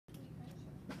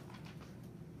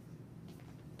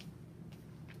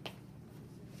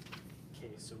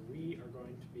so we are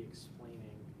going to be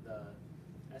explaining the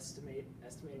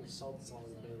estimating salt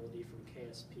solubility from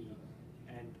KSP,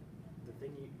 and the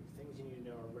things you need to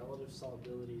know are relative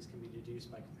solubilities can be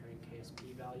deduced by comparing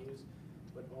KSP values,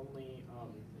 but only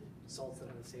salts that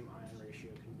have the same ion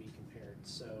ratio can be compared.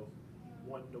 So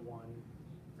 1 to 1,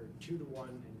 or 2 to 1,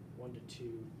 and 1 to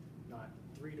 2, not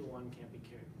 3 to 1 can't be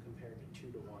compared to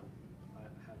 2 to 1,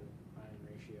 have an ion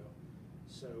ratio.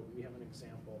 So we have an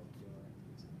example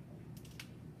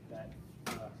that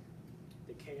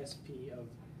the KSP of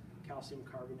calcium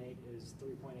carbonate is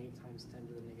 3.8 times 10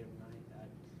 to the negative 9 at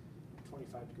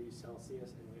 25 degrees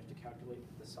Celsius, and we have to calculate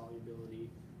the solubility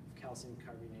of calcium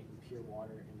carbonate in pure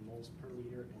water in moles per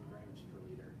liter and grams per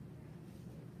liter.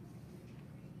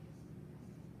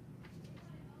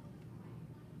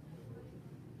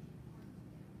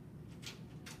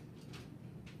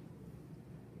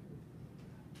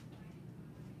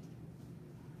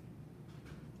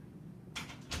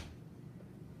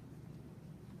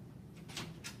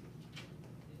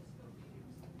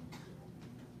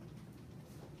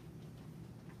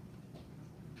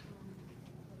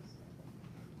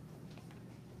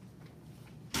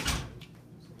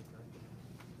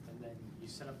 You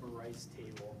set up a rice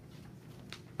table.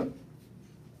 Plug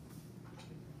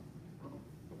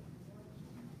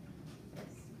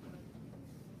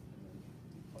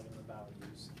in the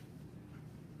values.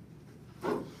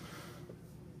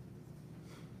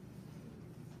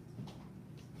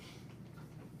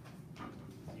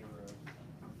 0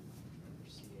 for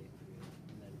CA3,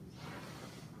 and then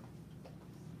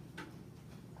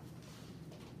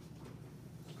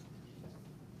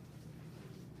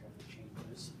compare the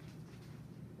changes.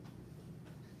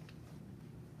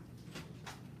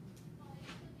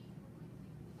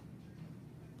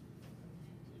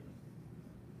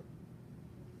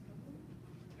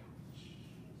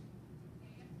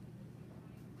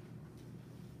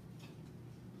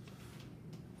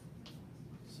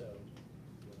 So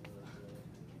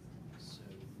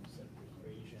use that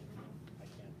equation. I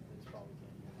can't, it's probably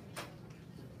can't hear me.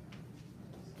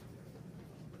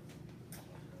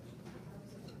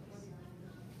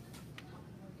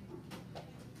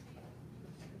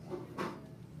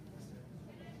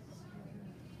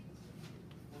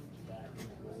 That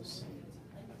equals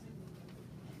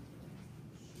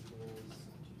where's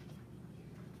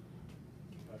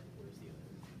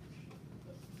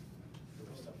the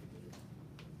other stuff we did?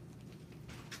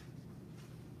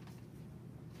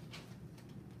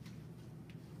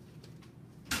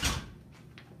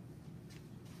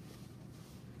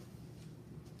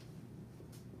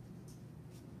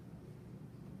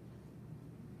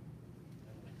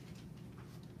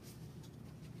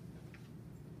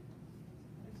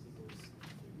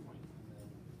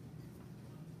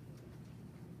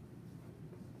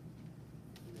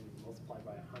 Multiply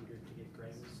by 100 to get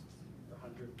grams, or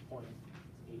 100.889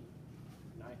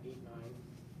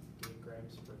 to get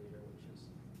grams per liter, which is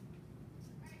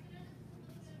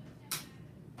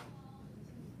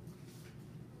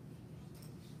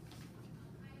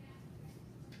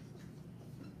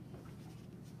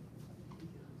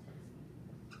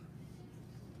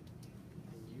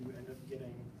and you end up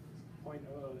getting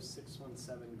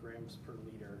 0.00617 grams per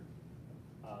liter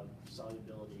of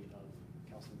solubility of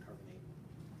calcium carbonate.